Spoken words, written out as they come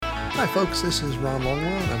Hi folks, this is Ron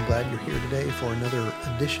Longwell, and I'm glad you're here today for another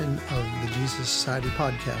edition of the Jesus Society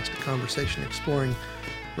podcast, a conversation exploring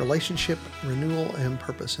relationship, renewal, and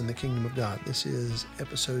purpose in the kingdom of God. This is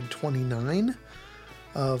episode 29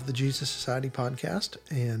 of the Jesus Society podcast,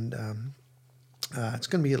 and it's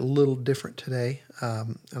going to be a little different today,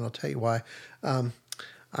 and I'll tell you why. I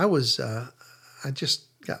just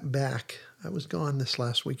got back. I was gone this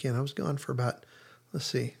last weekend. I was gone for about,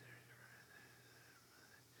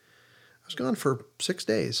 I was gone for 6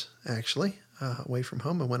 days, actually, away from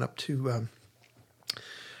home. I went up to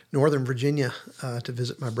Northern Virginia to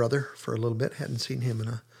visit my brother for a little bit. Hadn't seen him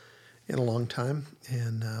in a long time,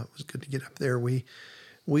 and it was good to get up there.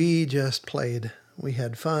 We just played. We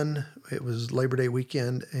had fun. It was Labor Day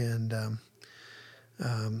weekend, and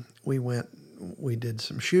we went. We did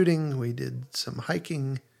some shooting. We did some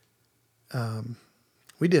hiking.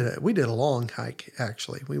 We did a long hike,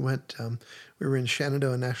 actually. We went. We were in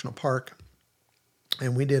Shenandoah National Park,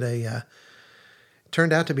 and we did it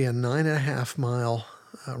turned out to be a 9.5 mile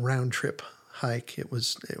round trip hike.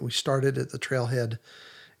 We started at the trailhead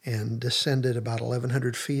and descended about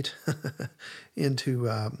 1,100 feet into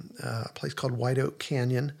a place called White Oak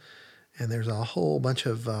Canyon, and there's a whole bunch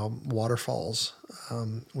of waterfalls.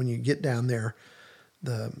 When you get down there,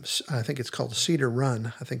 I think it's called Cedar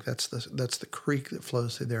Run. I think that's the creek that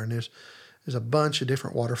flows through there, and there's a bunch of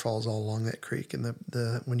different waterfalls all along that creek. And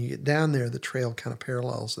when you get down there, the trail kind of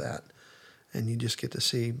parallels that, and you just get to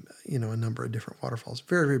see a number of different waterfalls.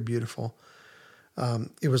 Very, very beautiful.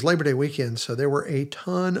 It was Labor Day weekend, so there were a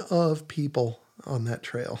ton of people on that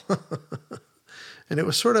trail, and it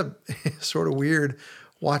was sort of weird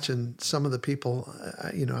watching some of the people,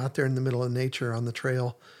 out there in the middle of nature on the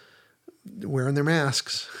trail, wearing their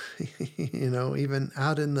masks, even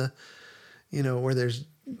out in the, where there's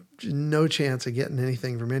no chance of getting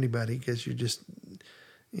anything from anybody because you're just,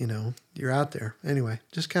 you're out there. Anyway,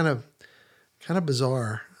 just kind of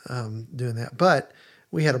bizarre doing that. But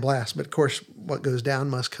we had a blast. But of course, what goes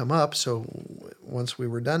down must come up. So once we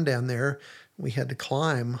were done down there, we had to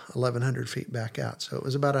climb 1,100 feet back out. So it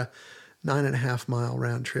was about a 9.5 mile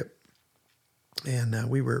round trip. And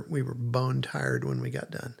we were bone tired when we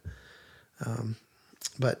got done.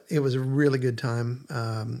 But it was a really good time.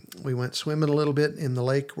 We went swimming a little bit in the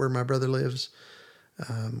lake where my brother lives.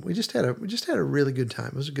 We just had a really good time.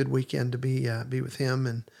 It was a good weekend to be with him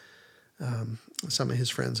and some of his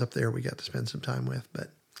friends up there. We got to spend some time with.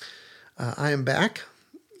 But I am back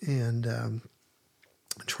and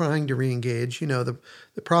trying to reengage.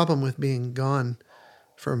 The problem with being gone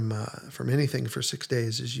from anything for 6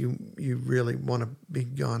 days is you really want to be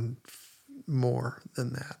gone more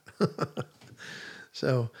than that.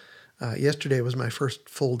 So yesterday was my first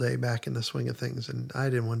full day back in the swing of things, and I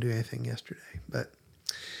didn't want to do anything yesterday. But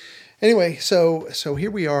anyway, so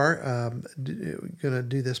here we are going to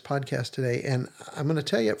do this podcast today, and I'm going to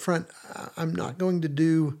tell you up front, I'm not going to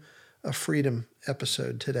do a freedom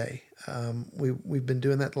episode today. We've been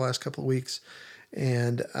doing that the last couple of weeks,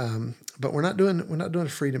 and but we're not doing a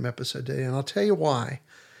freedom episode today, and I'll tell you why.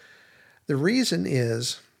 The reason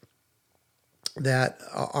is that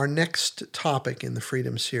our next topic in the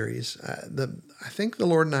Freedom series, I think the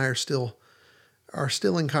Lord and I are still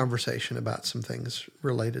in conversation about some things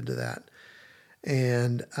related to that,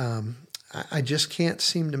 and I just can't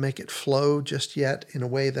seem to make it flow just yet in a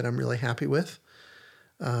way that I'm really happy with.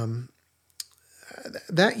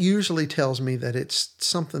 That usually tells me that it's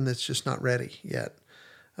something that's just not ready yet.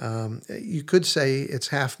 You could say it's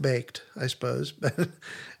half-baked, I suppose,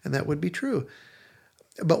 and that would be true.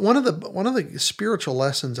 But one of the spiritual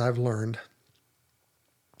lessons I've learned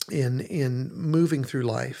in moving through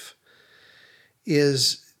life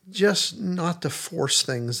is just not to force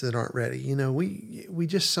things that aren't ready. We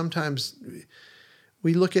just sometimes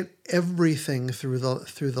we look at everything through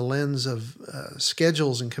the lens of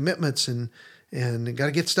schedules and commitments and got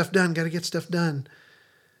to get stuff done.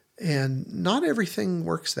 And not everything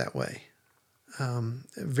works that way.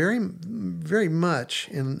 Very, very much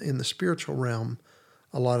in the spiritual realm,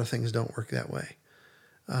 a lot of things don't work that way.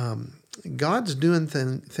 God's doing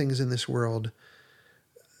things in this world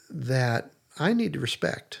that I need to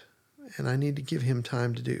respect, and I need to give him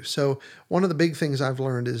time to do. So one of the big things I've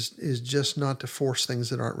learned is just not to force things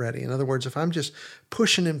that aren't ready. In other words, if I'm just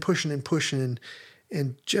pushing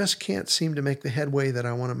and just can't seem to make the headway that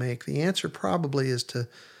I want to make, the answer probably is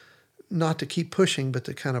not to keep pushing, but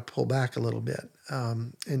to kind of pull back a little bit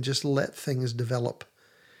and just let things develop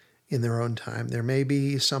in their own time. There may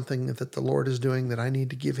be something that the Lord is doing that I need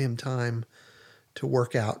to give him time to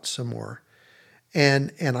work out some more.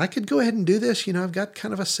 And I could go ahead and do this. I've got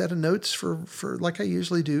kind of a set of notes for like I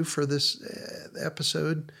usually do for this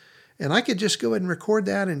episode. And I could just go ahead and record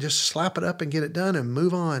that and just slap it up and get it done and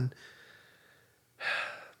move on.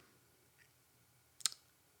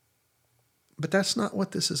 But that's not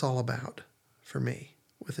what this is all about for me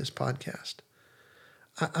with this podcast.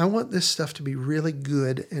 I want this stuff to be really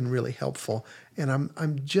good and really helpful. And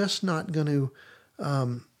I'm just not going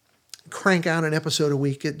to crank out an episode a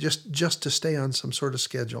week just to stay on some sort of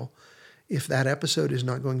schedule if that episode is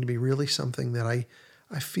not going to be really something that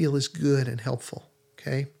I feel is good and helpful.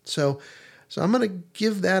 Okay, so I'm going to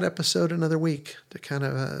give that episode another week to kind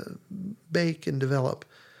of bake and develop.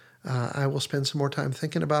 I will spend some more time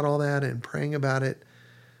thinking about all that and praying about it.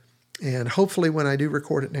 And hopefully when I do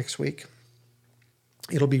record it next week,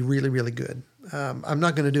 it'll be really, really good. I'm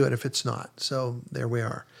not going to do it if it's not. So there we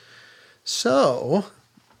are. So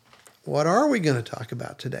what are we going to talk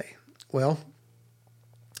about today? Well,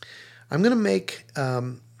 I'm going to make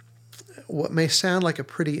what may sound like a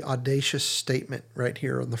pretty audacious statement right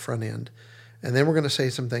here on the front end. And then we're going to say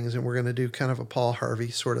some things, and we're going to do kind of a Paul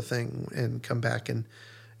Harvey sort of thing and come back and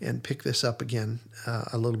pick this up again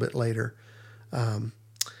a little bit later. And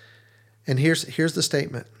here's the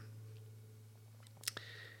statement.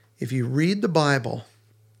 If you read the Bible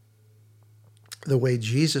the way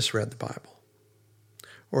Jesus read the Bible,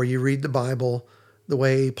 or you read the Bible the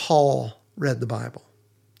way Paul read the Bible,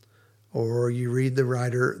 or you read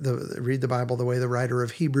the Bible the way the writer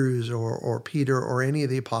of Hebrews or Peter or any of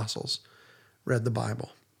the apostles read the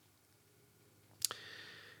Bible,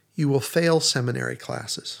 you will fail seminary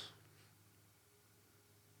classes.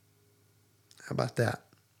 How about that?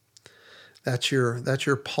 That's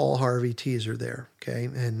your Paul Harvey teaser there, okay?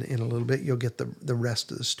 And in a little bit, you'll get the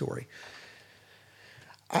rest of the story.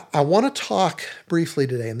 I want to talk briefly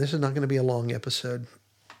today, and this is not going to be a long episode,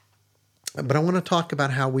 but I want to talk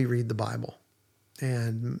about how we read the Bible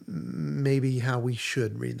and maybe how we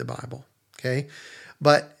should read the Bible, okay?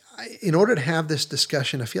 But in order to have this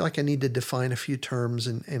discussion, I feel like I need to define a few terms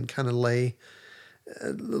and kind of lay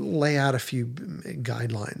out a few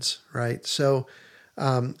guidelines, right? So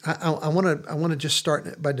I want to just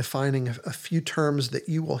start by defining a few terms that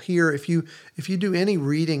you will hear if you do any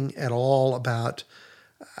reading at all about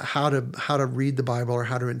how to read the Bible or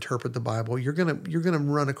how to interpret the Bible. You're gonna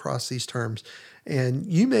run across these terms, and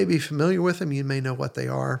you may be familiar with them. You may know what they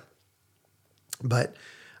are, but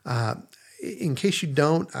in case you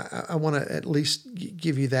don't, I want to at least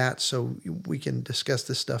give you that so we can discuss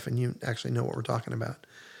this stuff and you actually know what we're talking about.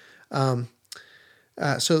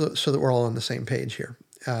 So that we're all on the same page here.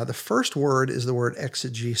 The first word is the word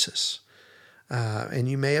exegesis. And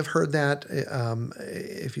you may have heard that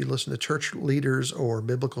if you listen to church leaders or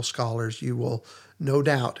biblical scholars, you will no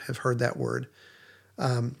doubt have heard that word.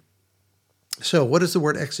 So what does the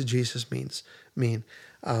word exegesis mean?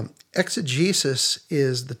 Exegesis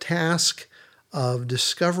is the task of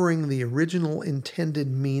discovering the original intended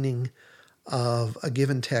meaning of a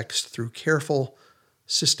given text through careful,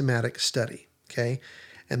 systematic study. Okay,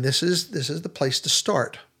 and this is the place to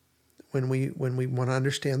start when we want to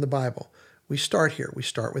understand the Bible. We start here. We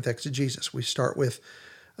start with exegesis. We start with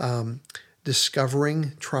trying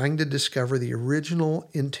to discover the original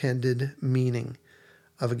intended meaning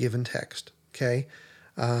of a given text. Okay,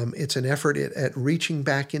 it's an effort at reaching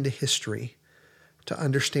back into history to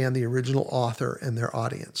understand the original author and their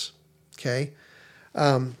audience. Okay.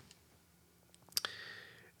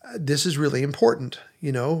 This is really important.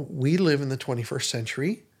 You know, we live in the 21st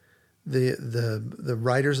century. The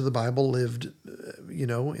writers of the Bible lived, in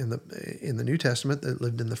the New Testament, that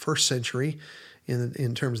lived in the first century.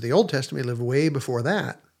 In terms of the Old Testament, lived way before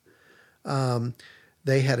that.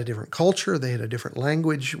 They had a different culture. They had a different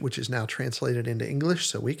language, which is now translated into English,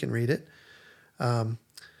 so we can read it.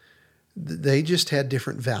 They just had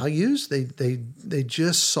different values. They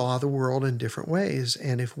just saw the world in different ways.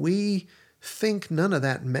 And if we think none of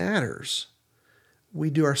that matters, we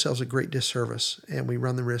do ourselves a great disservice, and we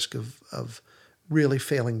run the risk of really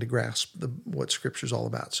failing to grasp what Scripture's all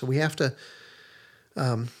about. So we have to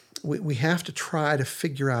we have to try to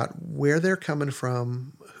figure out where they're coming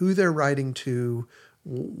from, who they're writing to,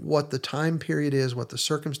 what the time period is, what the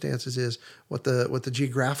circumstances is, what the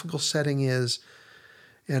geographical setting is,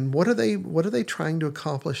 and what are they trying to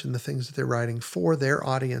accomplish in the things that they're writing for their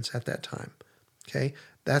audience at that time. Okay,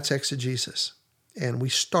 that's exegesis, and we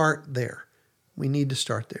start there. We need to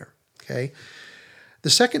start there. Okay. The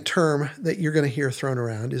second term that you're going to hear thrown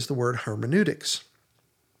around is the word hermeneutics.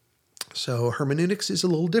 So hermeneutics is a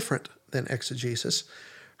little different than exegesis.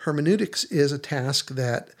 Hermeneutics is a task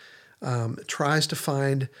that tries to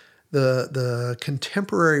find the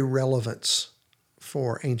contemporary relevance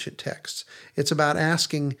for ancient texts. It's about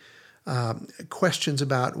asking questions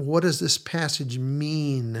about what does this passage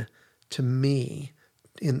mean to me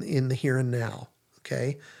in the here and now,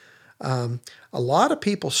 okay? A lot of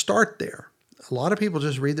people start there. A lot of people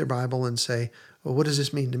just read their Bible and say, well, what does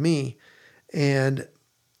this mean to me? And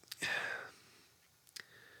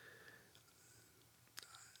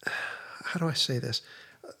how do I say this?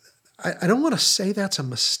 I don't want to say that's a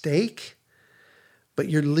mistake, but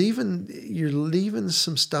you're leaving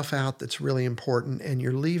some stuff out that's really important, and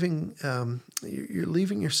you're leaving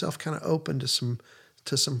yourself kind of open to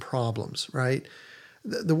some problems, right?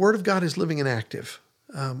 The Word of God is living and active.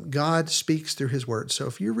 God speaks through His Word. So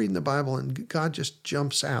if you're reading the Bible and God just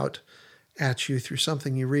jumps out at you through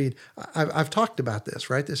something you read, I've talked about this,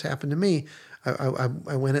 right? This happened to me.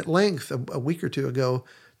 I went at length a week or two ago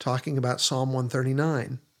talking about Psalm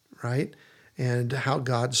 139, right? And how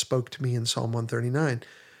God spoke to me in Psalm 139.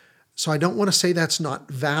 So I don't want to say that's not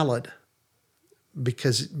valid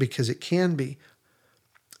because it can be,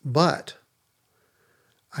 but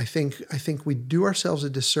I think we do ourselves a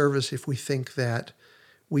disservice if we think that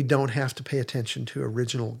we don't have to pay attention to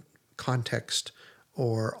original context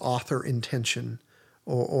or author intention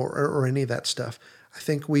or any of that stuff. I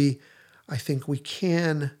think we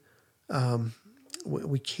can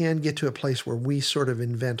get to a place where we sort of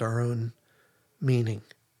invent our own meaning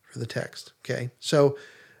for the text. Okay, so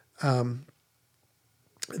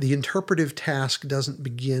the interpretive task doesn't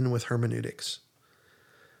begin with hermeneutics,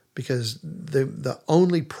 because the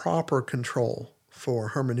only proper control for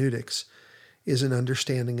hermeneutics is an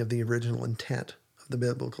understanding of the original intent of the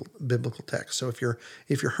biblical text. So if your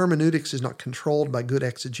hermeneutics is not controlled by good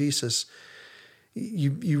exegesis,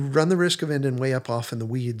 you run the risk of ending way up off in the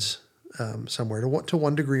weeds somewhere to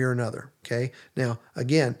one degree or another. Okay, now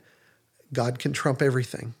again, God can trump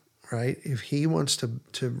everything, right? If He wants to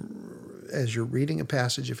as you're reading a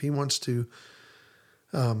passage, if He wants to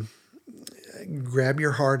grab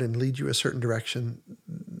your heart and lead you a certain direction,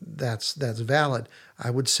 that's valid.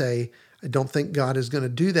 I would say I don't think God is going to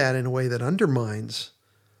do that in a way that undermines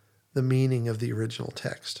the meaning of the original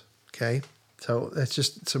text. Okay, so that's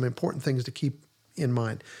just some important things to keep in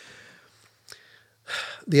mind.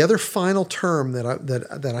 The other final term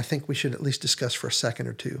that I think we should at least discuss for a second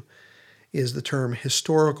or two is the term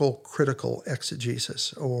historical critical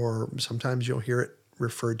exegesis, or sometimes you'll hear it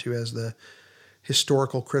referred to as the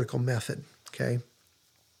historical critical method. Okay,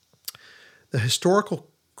 the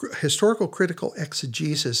historical critical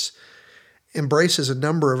exegesis embraces a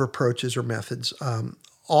number of approaches or methods,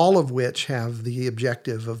 all of which have the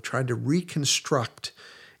objective of trying to reconstruct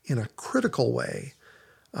in a critical way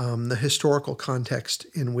the historical context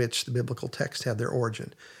in which the biblical text had their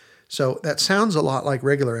origin. So that sounds a lot like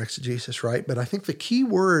regular exegesis, right? But I think the key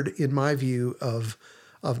word, in my view, of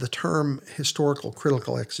the term historical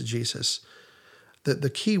critical exegesis, the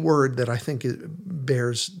key word that I think it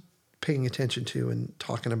bears paying attention to and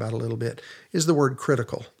talking about a little bit is the word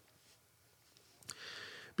critical.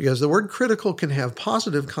 Because the word critical can have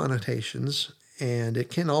positive connotations and it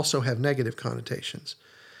can also have negative connotations.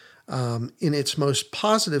 In its most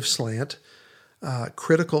positive slant,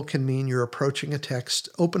 critical can mean you're approaching a text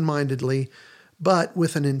open-mindedly, but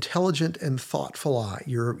with an intelligent and thoughtful eye.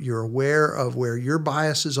 You're aware of where your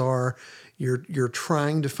biases are. You're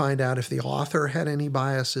trying to find out if the author had any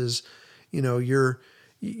biases. You're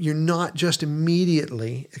not just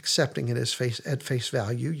immediately accepting it as at face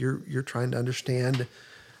value. You're trying to understand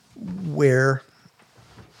where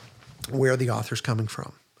the author's coming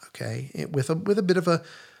from. Okay, with a bit of a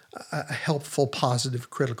helpful, positive,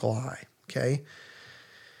 critical eye. Okay.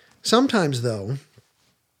 Sometimes, though,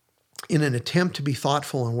 in an attempt to be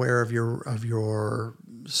thoughtful and aware of your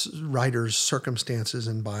writer's circumstances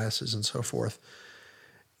and biases and so forth,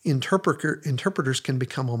 interpreters can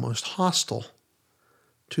become almost hostile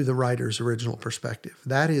to the writer's original perspective.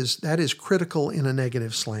 That is critical in a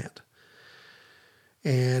negative slant.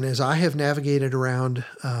 And as I have navigated around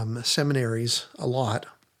seminaries a lot,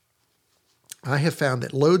 I have found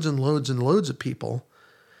that loads and loads and loads of people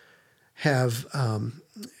have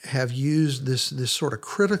used this sort of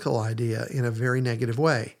critical idea in a very negative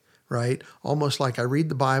way, right? Almost like I read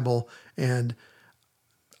the Bible and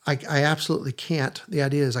I absolutely can't. The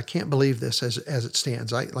idea is I can't believe this as it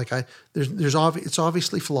stands. It's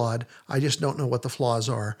obviously flawed. I just don't know what the flaws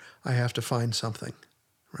are. I have to find something,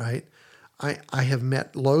 right? I have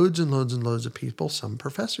met loads and loads and loads of people, some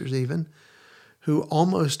professors even, who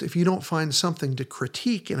almost, if you don't find something to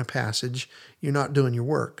critique in a passage, you're not doing your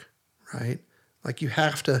work, right? Like you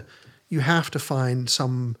have to find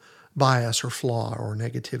some bias or flaw or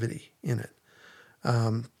negativity in it.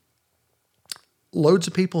 Loads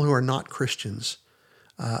of people who are not Christians,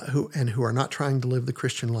 who are not trying to live the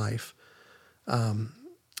Christian life,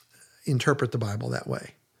 interpret the Bible that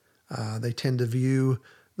way. They tend to view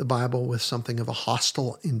the Bible with something of a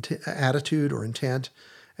hostile attitude or intent,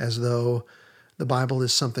 as though the Bible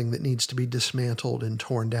is something that needs to be dismantled and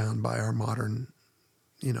torn down by our modern,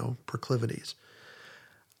 proclivities.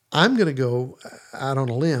 I'm going to go out on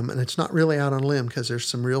a limb, and it's not really out on a limb because there's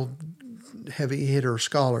some real heavy hitter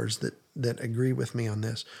scholars that agree with me on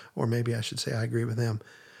this, or maybe I should say I agree with them.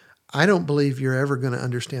 I don't believe you're ever going to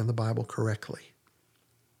understand the Bible correctly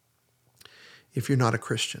if you're not a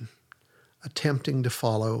Christian attempting to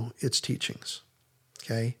follow its teachings.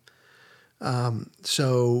 Okay?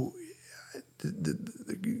 So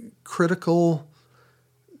the critical,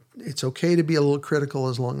 it's okay to be a little critical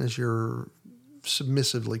as long as you're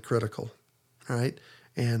submissively critical, right?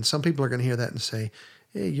 And some people are going to hear that and say,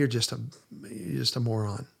 hey, you're just a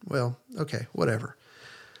moron. Well, okay, whatever.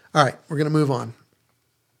 All right, we're going to move on.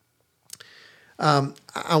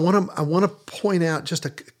 I want to point out just a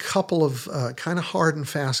couple of kind of hard and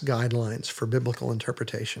fast guidelines for biblical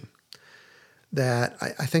interpretation that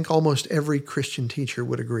I think almost every Christian teacher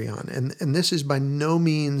would agree on. And this is by no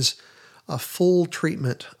means a full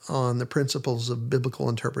treatment on the principles of biblical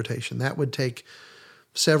interpretation. That would take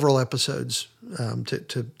several episodes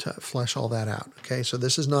to flesh all that out. Okay, so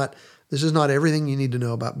this is not everything you need to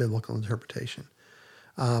know about biblical interpretation.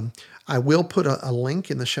 I will put a link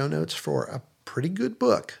in the show notes for a pretty good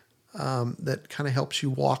book that kind of helps you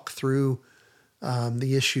walk through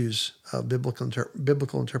the issues of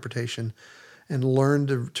biblical interpretation and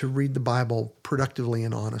learn to read the Bible productively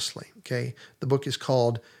and honestly. Okay, the book is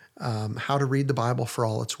called How to Read the Bible for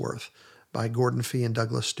All It's Worth by Gordon Fee and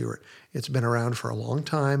Douglas Stewart. It's been around for a long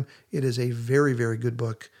time. It is a very, very good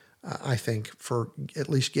book, I think, for at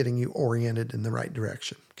least getting you oriented in the right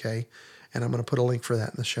direction. Okay, and I'm going to put a link for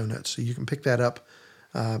that in the show notes, so you can pick that up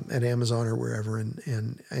at Amazon or wherever,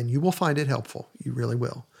 and you will find it helpful. You really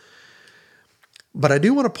will. But I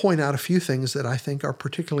do want to point out a few things that I think are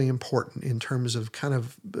particularly important in terms of kind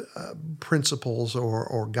of principles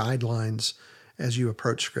or guidelines as you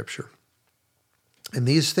approach Scripture. And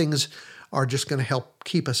these things are just going to help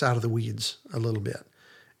keep us out of the weeds a little bit.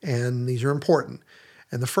 And these are important.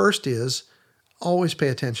 And the first is always pay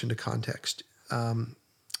attention to context.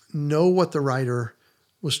 Know what the writer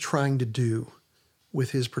was trying to do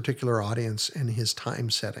with his particular audience and his time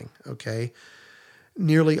setting, okay?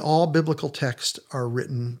 Nearly all biblical texts are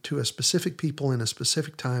written to a specific people in a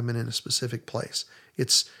specific time and in a specific place.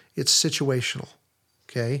 It's situational,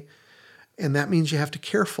 okay? And that means you have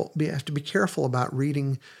to be careful about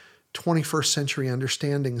reading 21st century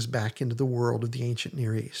understandings back into the world of the ancient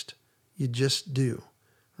Near East. You just do,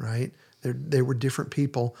 right? They were different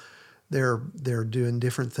people. They're doing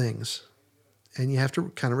different things. And you have to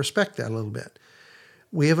kind of respect that a little bit.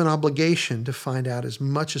 We have an obligation to find out as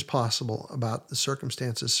much as possible about the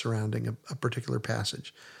circumstances surrounding a particular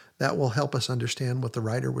passage. That will help us understand what the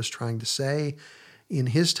writer was trying to say in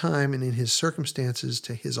his time and in his circumstances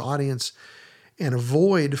to his audience, and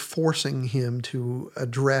avoid forcing him to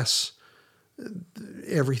address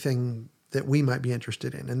everything that we might be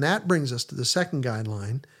interested in. And that brings us to the second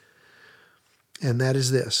guideline, and that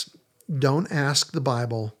is this: don't ask the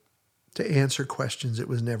Bible to answer questions it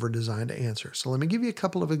was never designed to answer. So let me give you a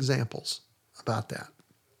couple of examples about that.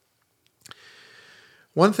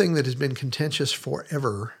 One thing that has been contentious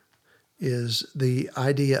forever is the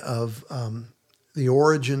idea of the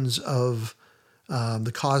origins of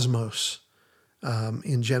the cosmos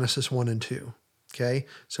in Genesis 1 and 2. Okay,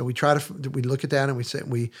 so we look at that and we say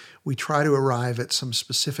we try to arrive at some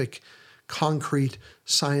specific, concrete,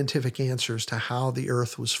 scientific answers to how the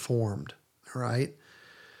earth was formed. All right.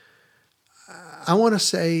 I want to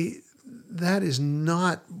say that is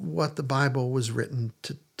not what the Bible was written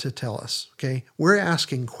to tell us. Okay, we're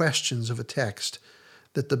asking questions of a text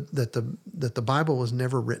that the Bible was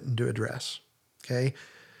never written to address. Okay,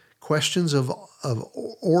 questions of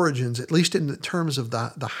origins, at least in the terms of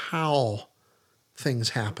the how things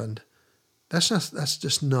happened. That's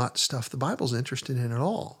just not stuff the Bible's interested in at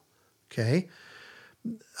all. Okay,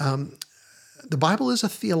 the Bible is a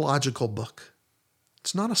theological book.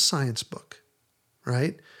 It's not a science book.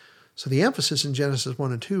 Right? So the emphasis in Genesis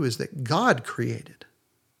 1 and 2 is that God created.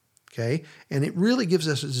 Okay? And it really gives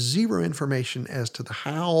us zero information as to the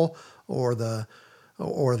how or the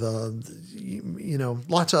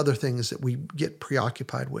lots of other things that we get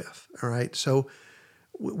preoccupied with. All right? So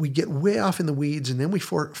we get way off in the weeds, and then we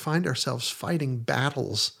find ourselves fighting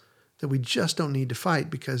battles that we just don't need to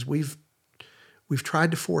fight because we've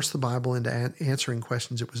tried to force the Bible into answering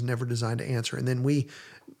questions it was never designed to answer. And then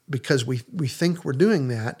because we think we're doing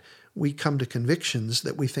that, we come to convictions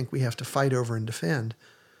that we think we have to fight over and defend.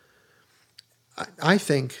 I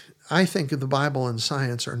think the Bible and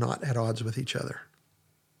science are not at odds with each other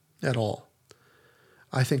at all.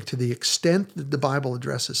 I think to the extent that the Bible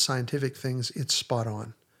addresses scientific things, it's spot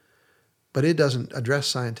on. But it doesn't address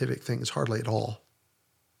scientific things hardly at all.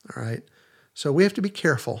 All right? So we have to be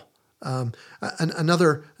careful.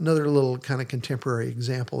 Another little kind of contemporary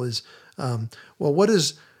example is, what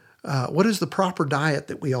is the proper diet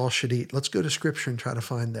that we all should eat? Let's go to Scripture and try to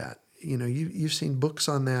find that. You've seen books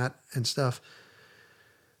on that and stuff.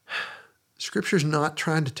 Scripture's not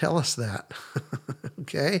trying to tell us that.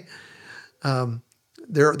 Okay?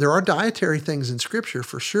 There are dietary things in Scripture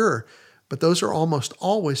for sure, but those are almost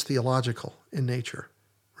always theological in nature,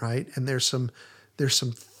 right? And there's some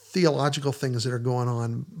theological things that are going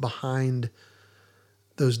on behind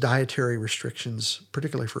those dietary restrictions,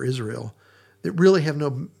 particularly for Israel, that really have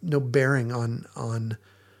no bearing on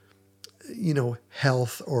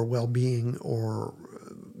health or well-being or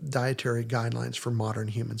dietary guidelines for modern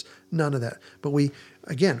humans. None of that. But we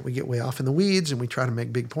get way off in the weeds and we try to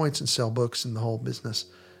make big points and sell books and the whole business.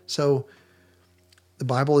 So the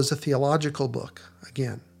Bible is a theological book.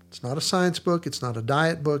 Again, it's not a science book. It's not a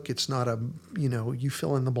diet book. It's not a, you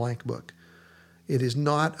fill in the blank book. It is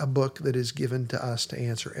not a book that is given to us to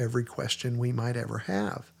answer every question we might ever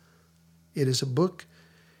have. It is a book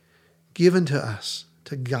given to us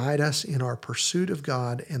to guide us in our pursuit of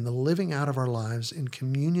God and the living out of our lives in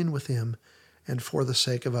communion with Him and for the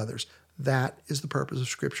sake of others. That is the purpose of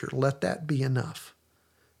Scripture. Let that be enough.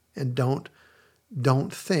 And don't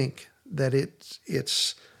think that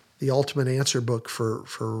it's the ultimate answer book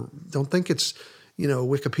for don't think it's,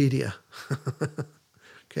 Wikipedia.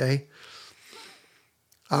 Okay?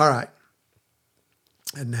 All right.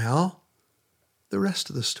 And now the rest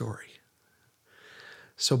of the story.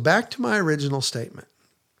 So back to my original statement.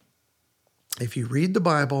 If you read the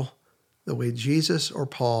Bible the way Jesus or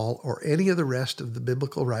Paul or any of the rest of the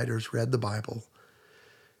biblical writers read the Bible,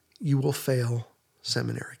 you will fail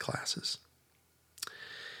seminary classes.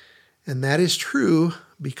 And that is true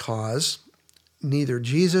because neither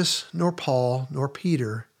Jesus nor Paul nor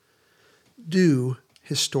Peter do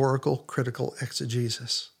historical critical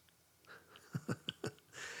exegesis.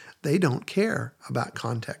 They don't care about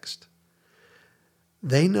context.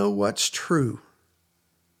 They know what's true,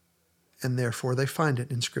 and therefore they find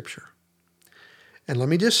it in Scripture. And let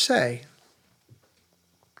me just say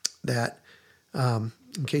that, in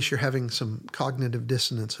case you're having some cognitive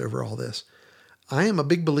dissonance over all this, I am a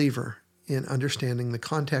big believer in understanding the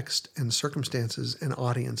context and circumstances and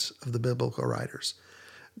audience of the biblical writers.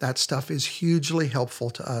 That stuff is hugely helpful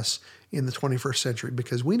to us in the 21st century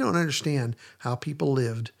because we don't understand how people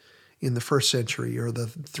lived in the first century or the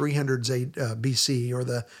 300s BC or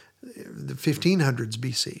the 1500s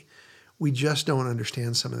BC. We just don't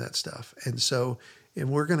understand some of that stuff. And so, if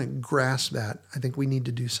we're going to grasp that, I think we need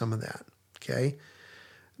to do some of that, okay?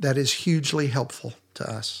 That is hugely helpful to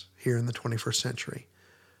us here in the 21st century.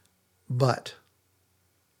 But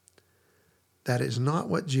that is not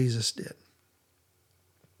what Jesus did.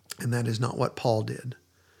 And that is not what Paul did.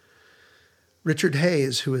 Richard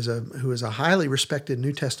Hayes, who is a highly respected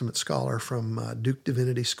New Testament scholar from Duke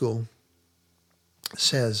Divinity School,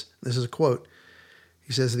 says, this is a quote,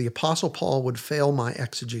 he says, "The Apostle Paul would fail my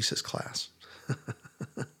exegesis class."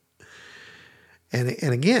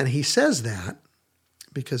 And again, he says that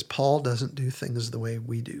because Paul doesn't do things the way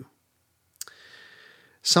we do.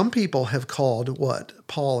 Some people have called what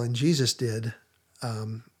Paul and Jesus did,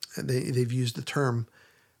 they've used the term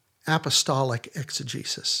apostolic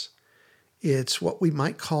exegesis. It's what we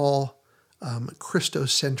might call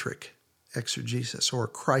Christocentric exegesis or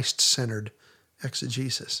Christ-centered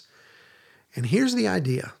exegesis. And here's the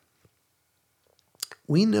idea.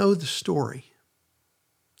 We know the story.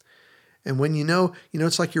 And when you know,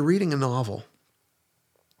 it's like you're reading a novel.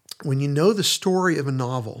 When you know the story of a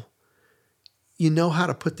novel, you know how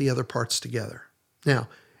to put the other parts together. Now,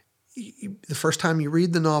 the first time you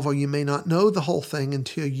read the novel, you may not know the whole thing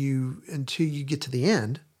until you get to the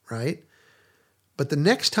end, right? But the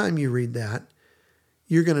next time you read that,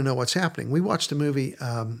 you're going to know what's happening. We watched a movie.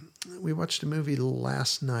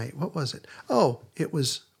 Last night. What was it? Oh, it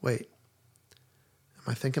was. Wait,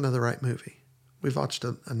 am I thinking of the right movie? We've watched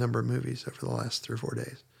a number of movies over the last 3 or 4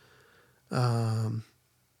 days. I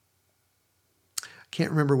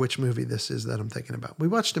can't remember which movie this is that I'm thinking about. We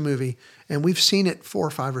watched a movie and we've seen it 4 or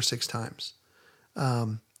 5 or 6 times.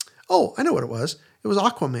 Oh, I know what it was. It was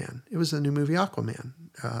Aquaman. It was the new movie Aquaman.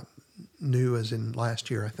 New as in last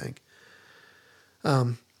year, I think.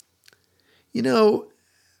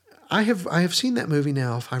 I have seen that movie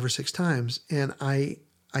now 5 or 6 times, and I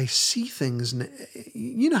see things.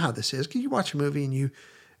 You know how this is, because you watch a movie and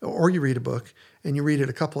or you read a book and you read it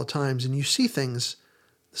a couple of times and you see things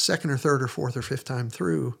the second or third or fourth or fifth time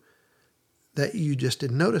through that you just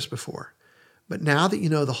didn't notice before. But now that you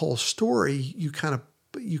know the whole story, you kind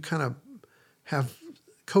of have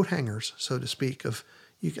coat hangers, so to speak, of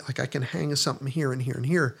like I can hang something here and here and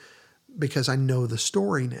here because I know the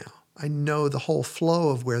story now. I know the whole flow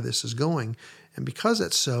of where this is going. And because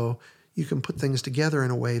it's so, you can put things together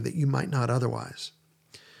in a way that you might not otherwise.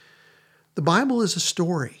 The Bible is a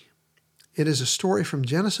story. It is a story from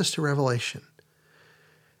Genesis to Revelation.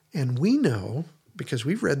 And we know, because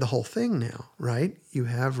we've read the whole thing now, right? You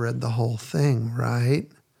have read the whole thing, right?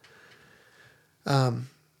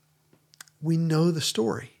 We know the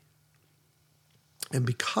story. And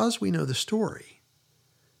because we know the story,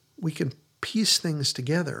 we can piece things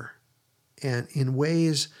together and in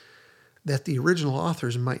ways that the original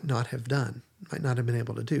authors might not have done, might not have been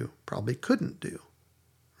able to do, probably couldn't do,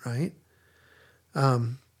 right?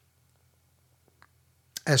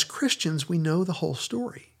 As Christians, we know the whole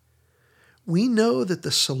story. We know that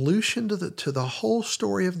the solution to the whole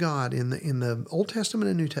story of God in the Old Testament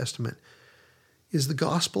and New Testament is the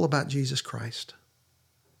gospel about Jesus Christ.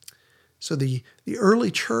 So the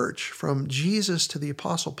early church, from Jesus to the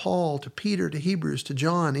Apostle Paul to Peter to Hebrews to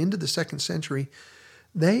John into the 2nd century,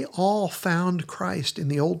 they all found Christ in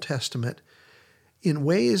the Old Testament in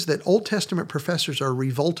ways that Old Testament professors are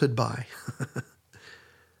revolted by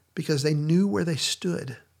because they knew where they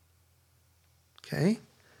stood. Okay?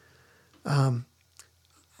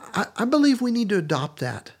 I believe we need to adopt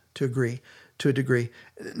that to a degree.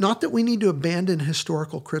 Not that we need to abandon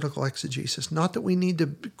historical critical exegesis, not that we need to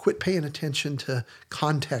quit paying attention to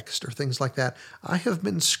context or things like that. I have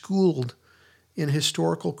been schooled in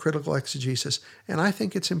historical critical exegesis, and I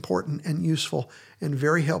think it's important and useful and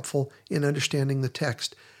very helpful in understanding the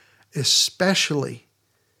text, especially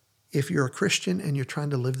if you're a Christian and you're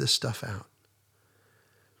trying to live this stuff out.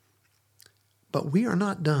 But we are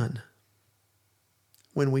not done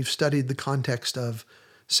when we've studied the context of,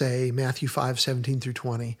 say, Matthew 5:17 through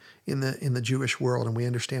 20 in the Jewish world, and we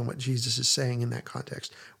understand what Jesus is saying in that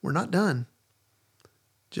context. We're not done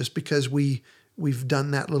just because we've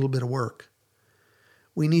done that little bit of work.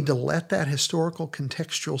 We need to let that historical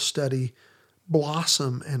contextual study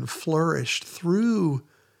blossom and flourish through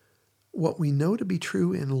what we know to be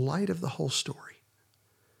true in light of the whole story.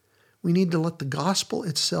 We need to let the gospel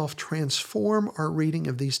itself transform our reading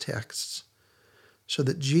of these texts so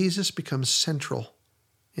that Jesus becomes central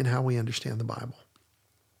in how we understand the Bible.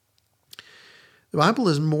 The Bible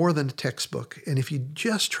is more than a textbook, and if you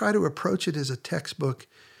just try to approach it as a textbook,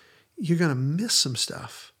 you're going to miss some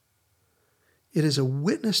stuff. It is a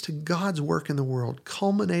witness to God's work in the world,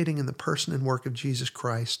 culminating in the person and work of Jesus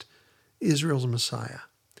Christ, Israel's Messiah.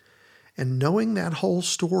 And knowing that whole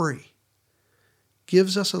story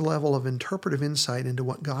gives us a level of interpretive insight into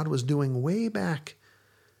what God was doing way back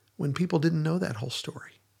when people didn't know that whole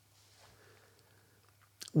story.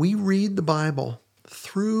 We read the Bible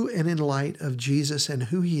through and in light of Jesus and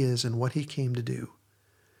who he is and what he came to do.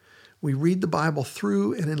 We read the Bible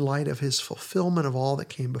through and in light of his fulfillment of all that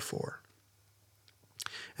came before.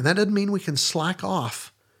 And that doesn't mean we can slack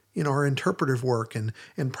off in our interpretive work and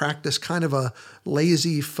practice kind of a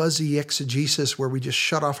lazy, fuzzy exegesis where we just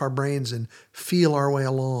shut off our brains and feel our way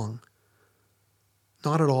along.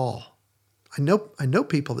 Not at all. I know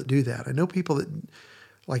people that do that. I know people that,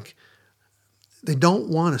 like, they don't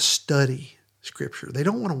want to study Scripture. They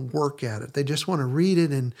don't want to work at it. They just want to read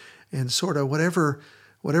it and sort of whatever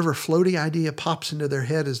floaty idea pops into their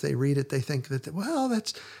head as they read it, they think that, well,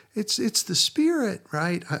 it's the Spirit,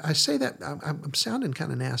 right? I say that, I'm sounding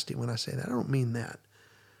kind of nasty when I say that. I don't mean that.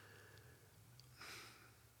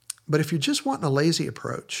 But if you're just wanting a lazy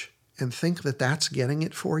approach and think that that's getting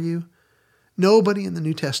it for you, nobody in the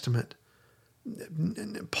New Testament,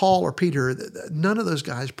 Paul or Peter, none of those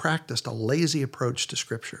guys practiced a lazy approach to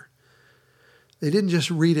Scripture. They didn't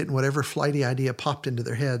just read it and whatever flighty idea popped into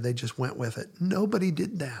their head, they just went with it. Nobody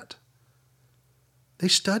did that. They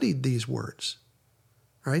studied these words,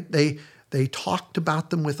 right? They talked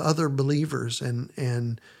about them with other believers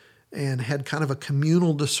and had kind of a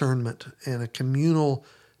communal discernment and a communal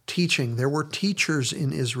teaching. There were teachers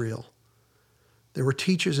in Israel. There were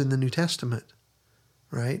teachers in the New Testament,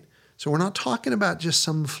 right? So we're not talking about just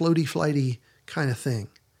some floaty, flighty kind of thing.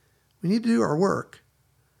 We need to do our work.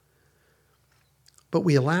 But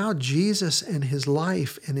we allow Jesus and his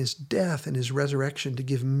life and his death and his resurrection to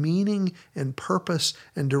give meaning and purpose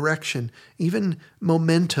and direction, even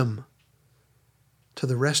momentum, to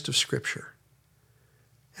the rest of Scripture.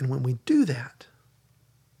 And when we do that,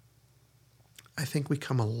 I think we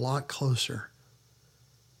come a lot closer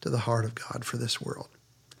to the heart of God for this world.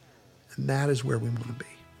 And that is where we want to be.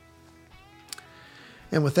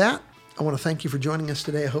 And with that, I want to thank you for joining us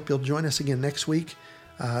today. I hope you'll join us again next week.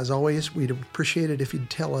 As always, we'd appreciate it if you'd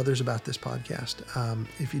tell others about this podcast.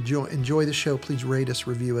 If you enjoy the show, please rate us,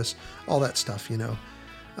 review us, all that stuff,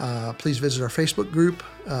 Please visit our Facebook group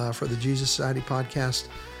for the Jesus Society podcast.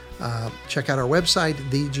 Check out our website,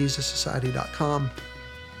 thejesussociety.com.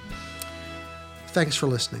 Thanks for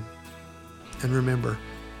listening. And remember,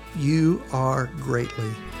 you are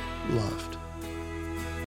greatly loved.